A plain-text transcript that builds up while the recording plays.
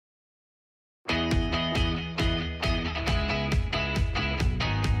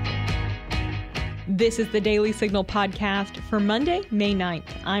This is the Daily Signal podcast for Monday, May 9th.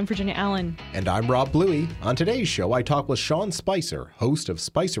 I'm Virginia Allen. And I'm Rob Bluey. On today's show, I talk with Sean Spicer, host of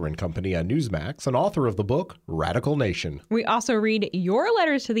Spicer & Company on Newsmax and author of the book Radical Nation. We also read your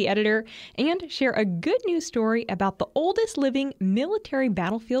letters to the editor and share a good news story about the oldest living military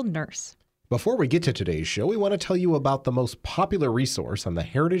battlefield nurse. Before we get to today's show, we want to tell you about the most popular resource on the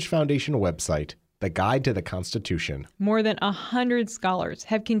Heritage Foundation website, The Guide to the Constitution. More than 100 scholars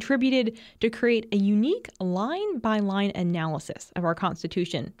have contributed to create a unique line-by-line analysis of our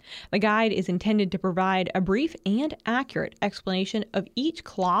Constitution. The guide is intended to provide a brief and accurate explanation of each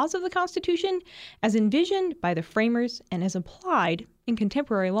clause of the Constitution as envisioned by the framers and as applied in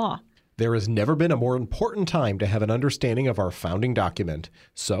contemporary law. There has never been a more important time to have an understanding of our founding document.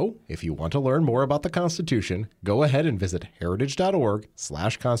 So, if you want to learn more about the Constitution, go ahead and visit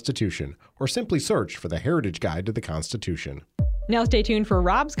heritage.org/Constitution or simply search for the Heritage Guide to the Constitution. Now stay tuned for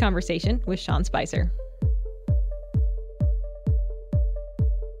Rob's conversation with Sean Spicer.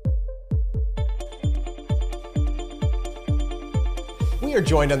 We are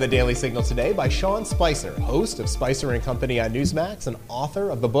joined on the Daily Signal today by Sean Spicer, host of Spicer & Company on Newsmax and author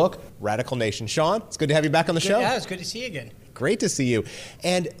of the book Radical Nation. Sean, it's good to have you back on the show. Yeah, it's good to see you again. Great to see you.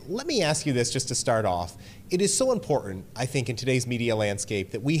 And let me ask you this just to start off. It is so important, I think, in today's media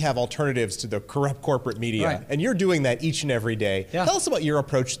landscape that we have alternatives to the corrupt corporate media. Right. And you're doing that each and every day. Yeah. Tell us about your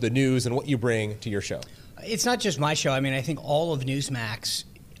approach to the news and what you bring to your show. It's not just my show. I mean, I think all of Newsmax,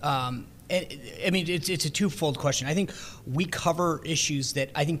 it's a twofold question. I think we cover issues that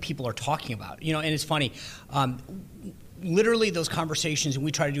I think people are talking about, and it's funny. Literally those conversations, and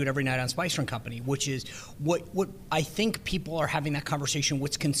we try to do it every night on Spicer & Company, which is what I think people are having that conversation,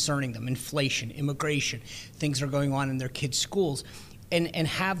 what's concerning them, inflation, immigration, things that are going on in their kids' schools, and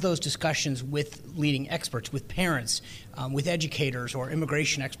have those discussions with leading experts, with parents, with educators or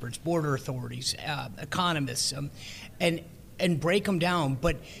immigration experts, border authorities, economists, and break them down.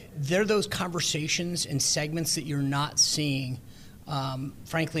 But they're those conversations and segments that you're not seeing,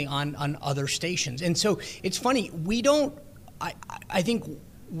 frankly, on other stations. And so it's funny, I think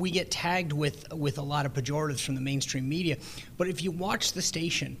we get tagged with a lot of pejoratives from the mainstream media. But if you watch the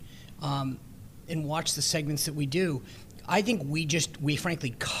station and watch the segments that we do, I think we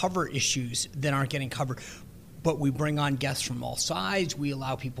frankly cover issues that aren't getting covered. But we bring on guests from all sides. We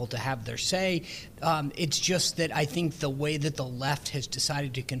allow people to have their say. It's just that I think the way that the left has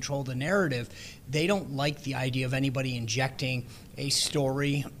decided to control the narrative, they don't like the idea of anybody injecting a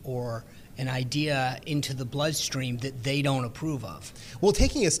story or an idea into the bloodstream that they don't approve of. Well,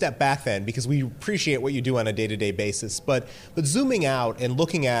 taking a step back then, because we appreciate what you do on a day-to-day basis, but zooming out and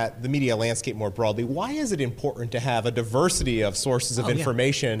looking at the media landscape more broadly, why is it important to have a diversity of sources of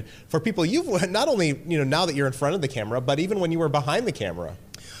information for people you've not only, now that you're in front of the camera, but even when you were behind the camera?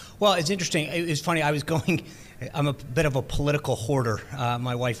 Well, it's interesting. It's funny. I'm a bit of a political hoarder.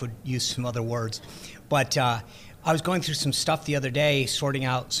 My wife would use some other words, but I was going through some stuff the other day, sorting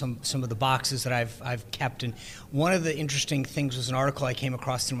out some of the boxes that I've kept, and one of the interesting things was an article I came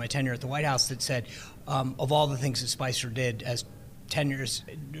across through my tenure at the White House that said, of all the things that Spicer did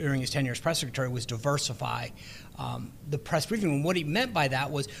during his tenure as press secretary was diversify the press briefing. And what he meant by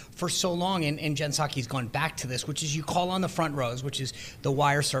that was, for so long, and Jen Psaki's gone back to this, which is you call on the front rows, which is the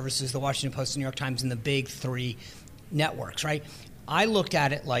wire services, the Washington Post, the New York Times, and the big three networks, right? I looked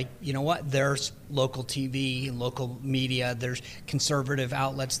at it like, there's local TV and local media, there's conservative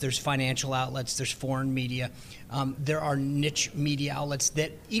outlets, there's financial outlets, there's foreign media. There are niche media outlets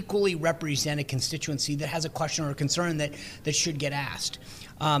that equally represent a constituency that has a question or a concern that should get asked.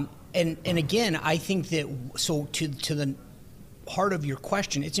 And again, I think that, so to the heart of your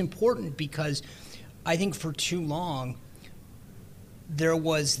question, it's important because I think for too long, there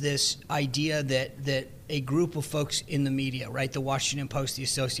was this idea that a group of folks in the media, right, the Washington Post, the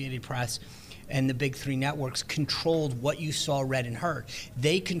Associated Press, and the big three networks controlled what you saw, read, and heard.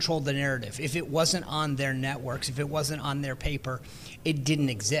 They controlled the narrative. If it wasn't on their networks, if it wasn't on their paper, it didn't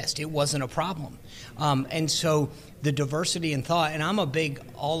exist. It wasn't a problem. And so the diversity in thought, and I'm a big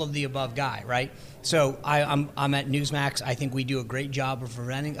all of the above guy, right? So I'm at Newsmax. I think we do a great job of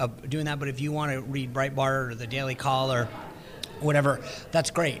doing that. But if you want to read Breitbart or the Daily Caller, whatever, that's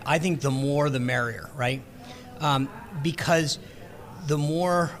great. I think the more the merrier, right? Because the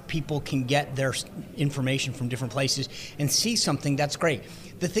more people can get their information from different places and see something, that's great.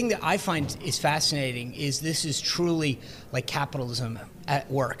 The thing that I find is fascinating is this is truly like capitalism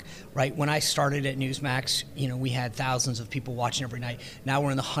at work, right? When I started at Newsmax, we had thousands of people watching every night. Now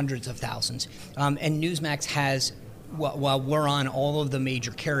we're in the hundreds of thousands. And Newsmax has while we're on all of the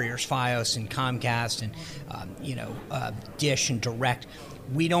major carriers, Fios and Comcast and Dish and Direct,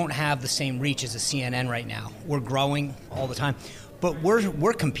 we don't have the same reach as a CNN right now. We're growing all the time, but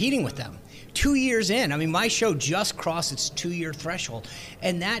we're competing with them. 2 years in, I mean, my show just crossed its 2-year threshold,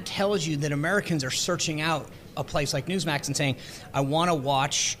 and that tells you that Americans are searching out a place like Newsmax and saying, I want to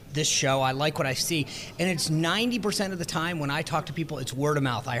watch this show, I like what I see. And it's 90% of the time when I talk to people, it's word of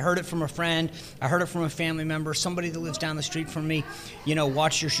mouth. I heard it from a friend, I heard it from a family member, somebody that lives down the street from me,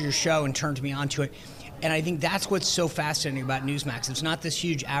 watched your show and turned me onto it. And I think that's what's so fascinating about Newsmax. It's not this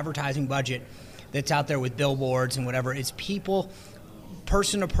huge advertising budget that's out there with billboards and whatever. It's people,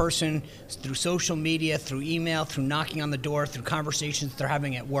 person to person, through social media, through email, through knocking on the door, through conversations they're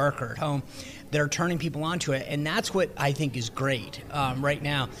having at work or at home, that are turning people onto it. And that's what I think is great right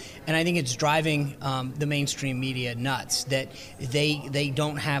now. And I think it's driving the mainstream media nuts, that they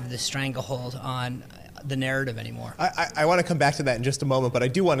don't have the stranglehold on the narrative anymore. I want to come back to that in just a moment, but I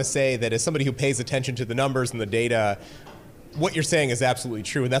do want to say that as somebody who pays attention to the numbers and the data, what you're saying is absolutely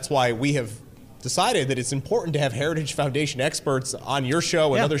true. And that's why we have decided that it's important to have Heritage Foundation experts on your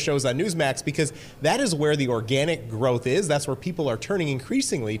show and other shows on Newsmax, because that is where the organic growth is. That's where people are turning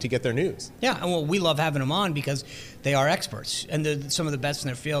increasingly to get their news. Yeah, and well, we love having them on because they are experts and they're some of the best in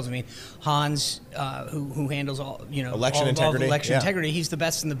their fields. I mean, Hans, who handles all election integrity, he's the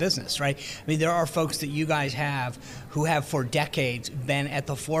best in the business, right? I mean, there are folks that you guys have who have for decades been at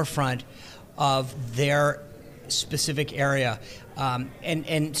the forefront of their specific area.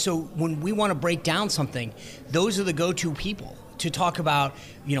 And so when we want to break down something, those are the go-to people to talk about,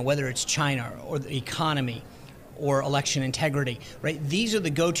 whether it's China or the economy or election integrity, right? These are the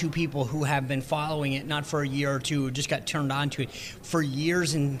go-to people who have been following it, not for a year or two, or just got turned on to it for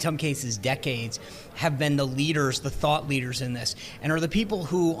years, in some cases decades, have been the leaders, the thought leaders in this, and are the people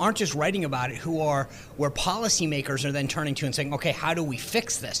who aren't just writing about it, where policymakers are then turning to and saying, okay, how do we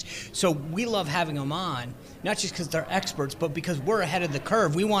fix this? So we love having them on, not just because they're experts, but because we're ahead of the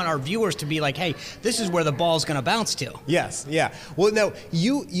curve. We want our viewers to be like, hey, this is where the ball's going to bounce to. Yes, yeah. Well, now,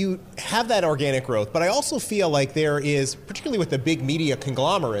 you have that organic growth, but I also feel like there is, particularly with the big media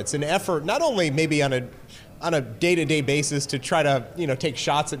conglomerates, an effort not only maybe on a day-to-day basis to try to take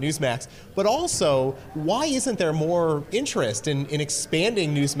shots at Newsmax, but also, why isn't there more interest in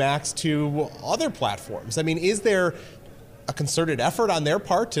expanding Newsmax to other platforms? I mean, is there a concerted effort on their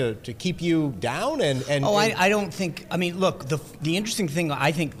part to keep you down? I don't think. I mean, look, the interesting thing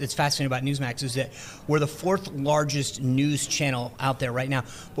I think that's fascinating about Newsmax is that we're the 4th largest news channel out there right now,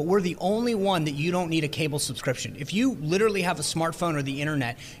 but we're the only one that you don't need a cable subscription. If you literally have a smartphone or the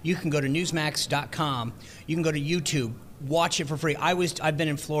internet, you can go to newsmax.com, you can go to YouTube, watch it for free. I've been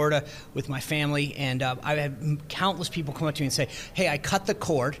in Florida with my family, and I had countless people come up to me and say, hey, I cut the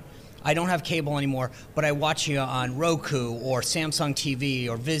cord, I don't have cable anymore, but I watch you on Roku or Samsung TV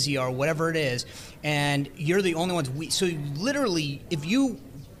or Vizio or whatever it is, and you're the only ones. So literally, if you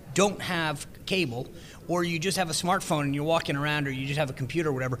don't have cable, or you just have a smartphone and you're walking around, or you just have a computer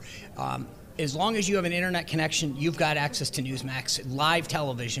or whatever, as long as you have an internet connection, you've got access to Newsmax, live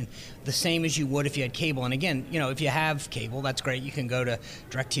television, the same as you would if you had cable. And again, if you have cable, that's great. You can go to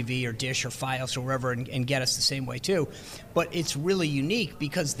DirecTV or Dish or Fios or wherever and get us the same way too. But it's really unique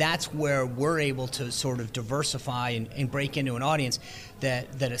because that's where we're able to sort of diversify and break into an audience that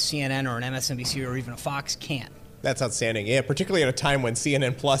a CNN or an MSNBC or even a Fox can't. That's outstanding. Yeah, particularly at a time when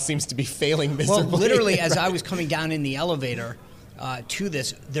CNN Plus seems to be failing miserably. Well, literally, as I was coming down in the elevator to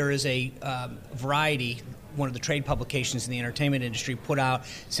this, there is a Variety, one of the trade publications in the entertainment industry, put out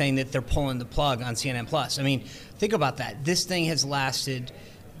saying that they're pulling the plug on CNN Plus. I mean, think about that. This thing has lasted,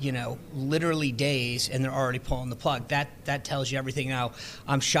 literally days, and they're already pulling the plug. That tells you everything. Now,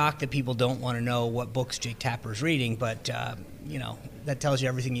 I'm shocked that people don't want to know what books Jake Tapper's reading, but that tells you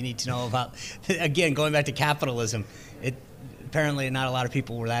everything you need to know about. Again, going back to capitalism, apparently not a lot of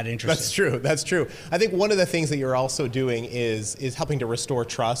people were that interested. That's true. I think one of the things that you're also doing is helping to restore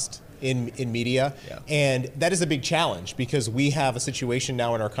trust in media. Yeah. And that is a big challenge because we have a situation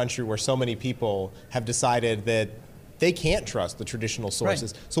now in our country where so many people have decided that they can't trust the traditional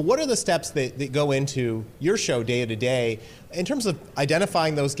sources. Right. So what are the steps that go into your show day to day in terms of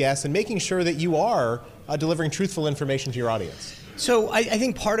identifying those guests and making sure that you are delivering truthful information to your audience? So I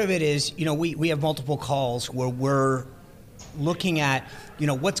think part of it is, we have multiple calls where we're looking at,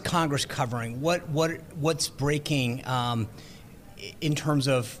 what's Congress covering, what's breaking in terms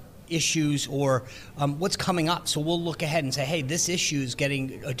of, issues or what's coming up. So we'll look ahead and say, hey, this issue is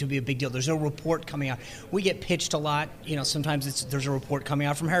getting to be a big deal. There's a report coming out. We get pitched a lot. Sometimes there's a report coming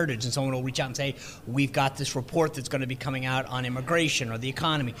out from Heritage, and someone will reach out and say, we've got this report that's going to be coming out on immigration or the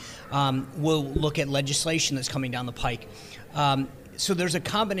economy. We'll look at legislation that's coming down the pike. So there's a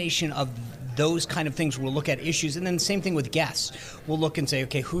combination of those kind of things. We'll look at issues, and then the same thing with guests. We'll look and say,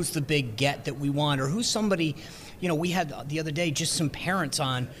 okay, who's the big get that we want, or who's somebody, we had the other day just some parents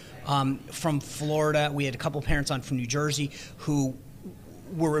on from Florida. We had a couple parents on from New Jersey who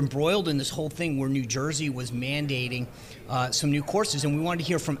were embroiled in this whole thing where New Jersey was mandating some new courses, and we wanted to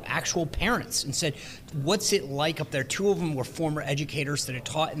hear from actual parents and said, what's it like up there? Two of them were former educators that had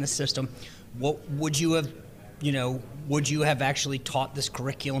taught in the system. What would you have would you have actually taught this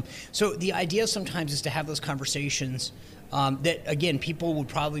curriculum? So the idea sometimes is to have those conversations that, again, people would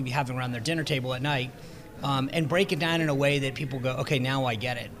probably be having around their dinner table at night, and break it down in a way that people go, okay, now I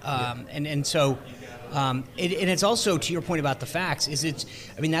get it. And so it's also, to your point about the facts,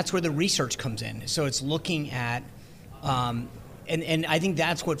 that's where the research comes in. So it's looking at and I think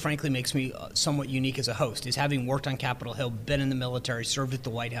that's what, frankly, makes me somewhat unique as a host, is having worked on Capitol Hill, been in the military, served at the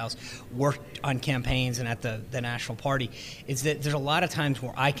White House, worked on campaigns and at the National Party, is that there's a lot of times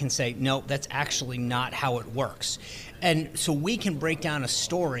where I can say, no, that's actually not how it works. And so we can break down a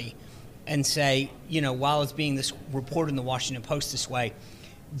story and say, while it's being reported in the Washington Post this way,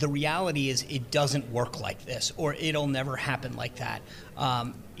 the reality is it doesn't work like this, or it'll never happen like that,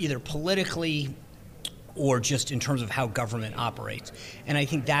 either politically or just in terms of how government operates. And I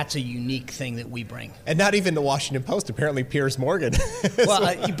think that's a unique thing that we bring. And not even the Washington Post, apparently Piers Morgan.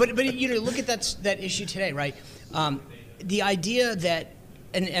 Well, but look at that issue today, right? The idea that,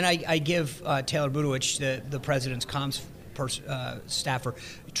 and I give Taylor Budowich, the president's comms staffer,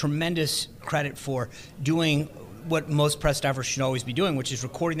 tremendous credit for doing what most press staffers should always be doing, which is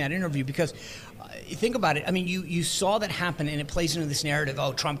recording that interview, because think about it. I mean, you saw that happen, and it plays into this narrative,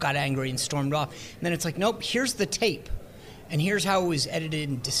 oh, Trump got angry and stormed off. And then it's like, nope, here's the tape. And here's how it was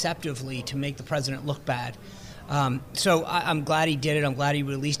edited deceptively to make the president look bad. So I'm glad he did it. I'm glad he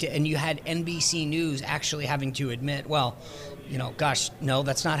released it. And you had NBC News actually having to admit, well, gosh, no,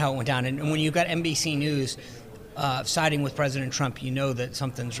 that's not how it went down. And when you've got NBC News siding with President Trump, you know that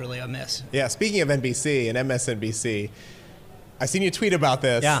something's really amiss. Yeah, speaking of NBC and MSNBC, I've seen you tweet about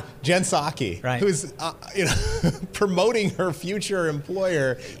this. Yeah. Jen Psaki, right, who's promoting her future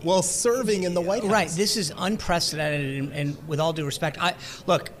employer while serving in the White House. Right. This is unprecedented, and with all due respect,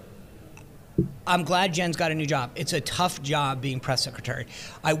 I'm glad Jen's got a new job. It's a tough job being press secretary.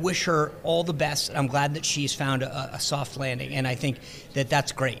 I wish her all the best. I'm glad that she's found a soft landing, and I think that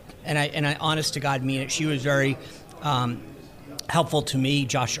that's great. And I honest to God mean it. She was very helpful to me,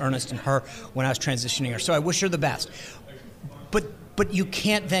 Josh Earnest, and her when I was transitioning her. So I wish her the best. But you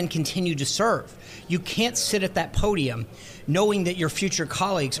can't then continue to serve. You can't sit at that podium knowing that your future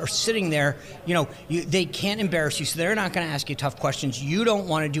colleagues are sitting there. They can't embarrass you, so they're not going to ask you tough questions. You don't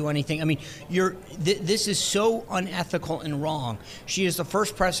want to do anything. I mean, this is so unethical and wrong. She is the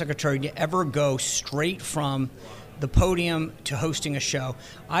first press secretary to ever go straight from the podium to hosting a show.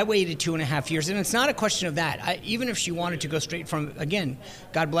 I waited 2.5 years, and it's not a question of that. Even if she wanted to go straight from, again,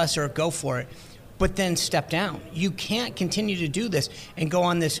 God bless her, go for it. But then step down. You can't continue to do this and go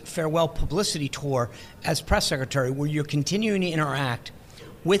on this farewell publicity tour as press secretary where you're continuing to interact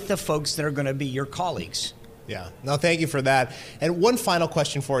with the folks that are going to be your colleagues. Yeah. No, thank you for that. And one final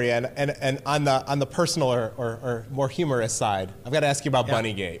question for you, and on the personal or more humorous side, I've got to ask you about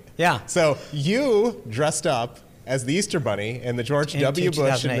Bunnygate. Yeah. So you dressed up as the Easter Bunny in the George W.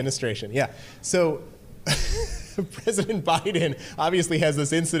 Bush administration. Yeah. So President Biden obviously has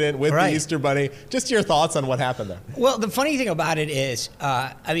this incident with the Easter Bunny. Just your thoughts on what happened there. Well, the funny thing about it is,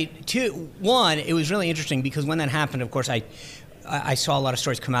 one, it was really interesting because when that happened, of course, I saw a lot of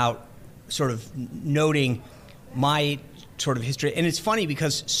stories come out sort of noting my sort of history. And it's funny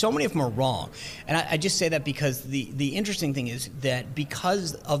because so many of them are wrong. And I just say that because the interesting thing is that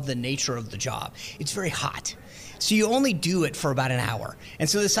because of the nature of the job, it's very hot. So you only do it for about an hour. And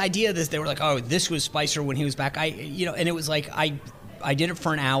so this idea that they were like, oh, this was Spicer when he was back, and it was like, I did it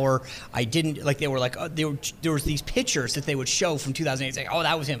for an hour. I didn't, like, they were like, there was these pictures that they would show from 2008 saying, oh,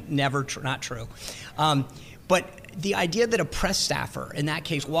 that was him. Never, not true. But the idea that a press staffer, in that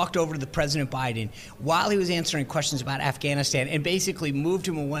case, walked over to the President Biden while he was answering questions about Afghanistan and basically moved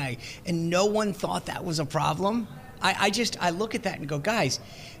him away, and no one thought that was a problem. I look at that and go, guys,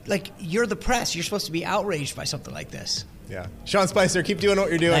 like, you're the press. You're supposed to be outraged by something like this. Yeah. Sean Spicer, keep doing what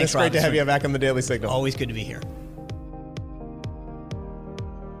you're doing. Thanks, it's great to have you back on the Daily Signal. Always good to be here.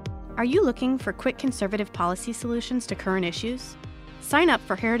 Are you looking for quick conservative policy solutions to current issues? Sign up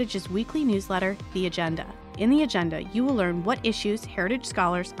for Heritage's weekly newsletter, The Agenda. In The Agenda, you will learn what issues Heritage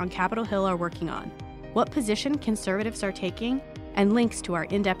scholars on Capitol Hill are working on, what position conservatives are taking, and links to our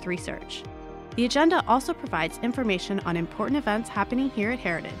in-depth research. The Agenda also provides information on important events happening here at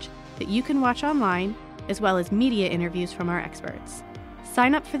Heritage that you can watch online, as well as media interviews from our experts.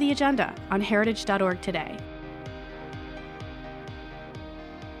 Sign up for The Agenda on heritage.org today.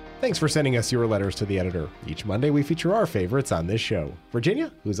 Thanks for sending us your letters to the editor. Each Monday, we feature our favorites on this show.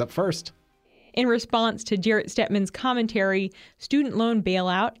 Virginia, who's up first? In response to Jarrett Stepman's commentary, student loan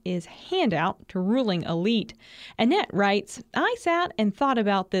bailout is handout to ruling elite. Annette writes, I sat and thought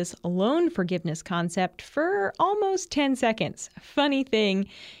about this loan forgiveness concept for almost 10 seconds. Funny thing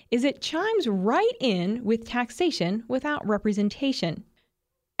is it chimes right in with taxation without representation.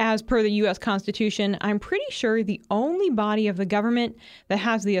 As per the U.S. Constitution, I'm pretty sure the only body of the government that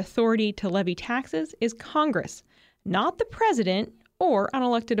has the authority to levy taxes is Congress, not the president or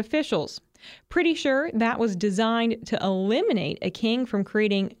unelected officials. Pretty sure that was designed to eliminate a king from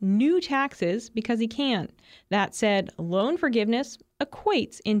creating new taxes because he can. That said, loan forgiveness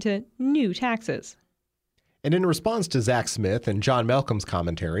equates into new taxes. And in response to Zach Smith and John Malcolm's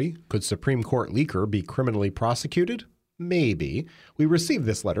commentary, could Supreme Court leaker be criminally prosecuted? Maybe. We received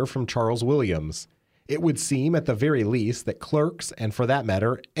this letter from Charles Williams. It would seem, at the very least, that clerks, and for that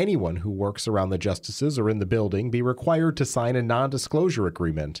matter, anyone who works around the justices or in the building, be required to sign a non-disclosure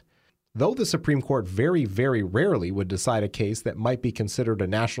agreement. Though the Supreme Court very, very rarely would decide a case that might be considered a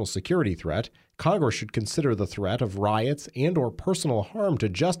national security threat, Congress should consider the threat of riots and or personal harm to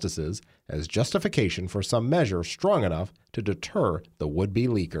justices as justification for some measure strong enough to deter the would-be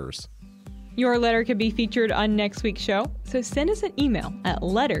leakers. Your letter could be featured on next week's show, so send us an email at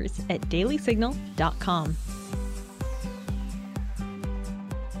letters@dailysignal.com.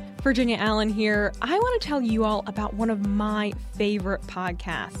 Virginia Allen here. I want to tell you all about one of my favorite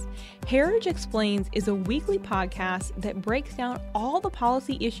podcasts. Heritage Explains is a weekly podcast that breaks down all the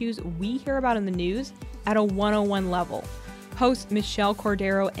policy issues we hear about in the news at a 101 level. Hosts Michelle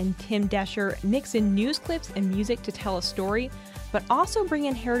Cordero and Tim Desher mix in news clips and music to tell a story, but also bring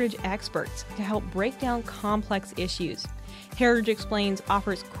in Heritage experts to help break down complex issues. Heritage Explains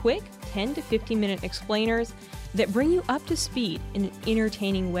offers quick 10 to 15-minute explainers that bring you up to speed in an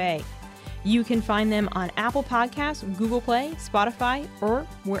entertaining way. You can find them on Apple Podcasts, Google Play, Spotify, or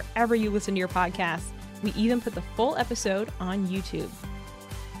wherever you listen to your podcasts. We even put the full episode on YouTube.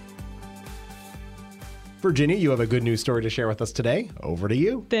 Virginia, you have a good news story to share with us today. Over to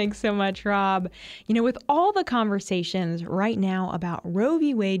you. Thanks so much, Rob. You know, with all the conversations right now about Roe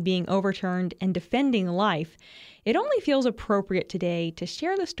v. Wade being overturned and defending life, it only feels appropriate today to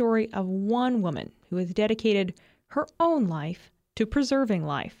share the story of one woman who has dedicated her own life to preserving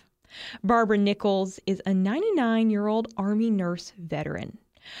life. Barbara Nichols is a 99-year-old Army nurse veteran.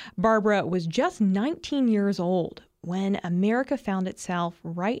 Barbara was just 19 years old when America found itself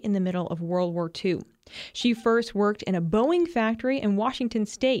right in the middle of World War II. She first worked in a Boeing factory in Washington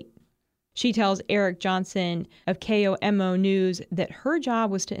State. She tells Eric Johnson of KOMO News that her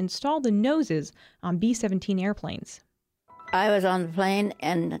job was to install the noses on B-17 airplanes. I was on the plane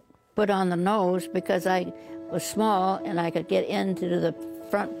and put on the nose because I was small and I could get into the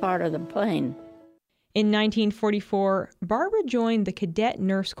front part of the plane. In 1944, Barbara joined the Cadet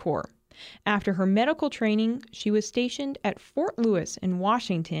Nurse Corps. After her medical training, she was stationed at Fort Lewis in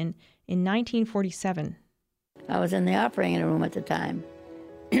Washington in 1947. I was in the operating room at the time,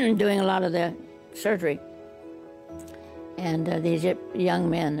 doing a lot of the surgery. And these young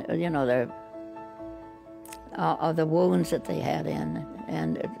men, you know, of the wounds that they had in.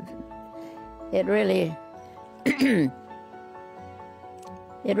 And it really, it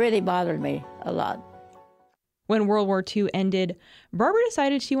really bothered me a lot. When World War II ended, Barbara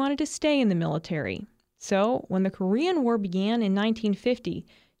decided she wanted to stay in the military. So when the Korean War began in 1950,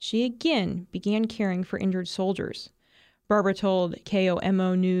 she again began caring for injured soldiers. Barbara told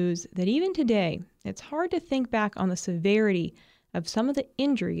KOMO News that even today, it's hard to think back on the severity of some of the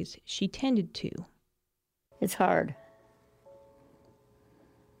injuries she tended to. It's hard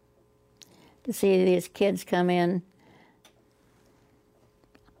to see these kids come in,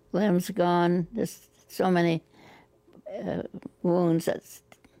 limbs gone, just so many wounds that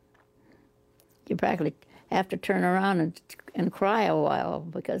you practically have to turn around and cry a while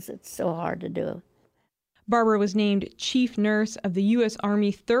because it's so hard to do. Barbara was named chief nurse of the U.S.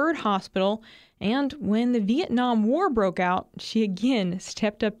 Army 3rd Hospital, and when the Vietnam War broke out, she again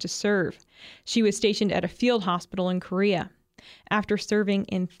stepped up to serve. She was stationed at a field hospital in Korea. After serving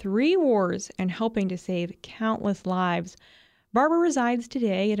in 3 wars and helping to save countless lives, Barbara resides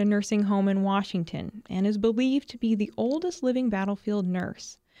today at a nursing home in Washington and is believed to be the oldest living battlefield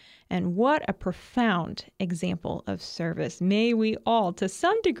nurse. And what a profound example of service. May we all, to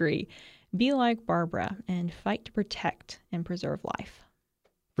some degree, be like Barbara and fight to protect and preserve life.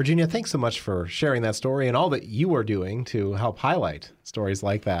 Virginia, thanks so much for sharing that story and all that you are doing to help highlight stories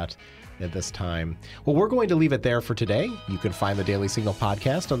like that at this time. Well, we're going to leave it there for today. You can find the Daily Signal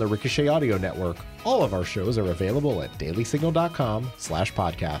podcast on the Ricochet Audio Network. All of our shows are available at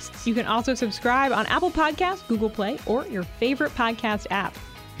dailysignal.com/podcasts. You can also subscribe on Apple Podcasts, Google Play, or your favorite podcast app.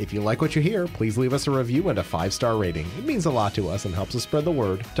 If you like what you hear, please leave us a review and a 5-star rating. It means a lot to us and helps us spread the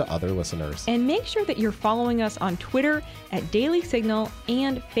word to other listeners. And make sure that you're following us on Twitter at Daily Signal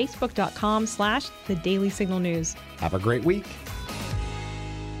and Facebook.com/The Daily Signal News. Have a great week.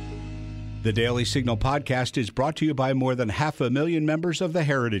 The Daily Signal podcast is brought to you by more than 500,000 members of the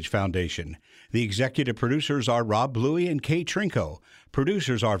Heritage Foundation. The executive producers are Rob Bluey and Kate Trinko.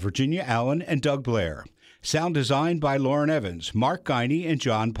 Producers are Virginia Allen and Doug Blair. Sound design by Lauren Evans, Mark Guiney, and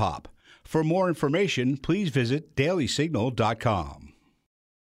John Popp. For more information, please visit dailysignal.com.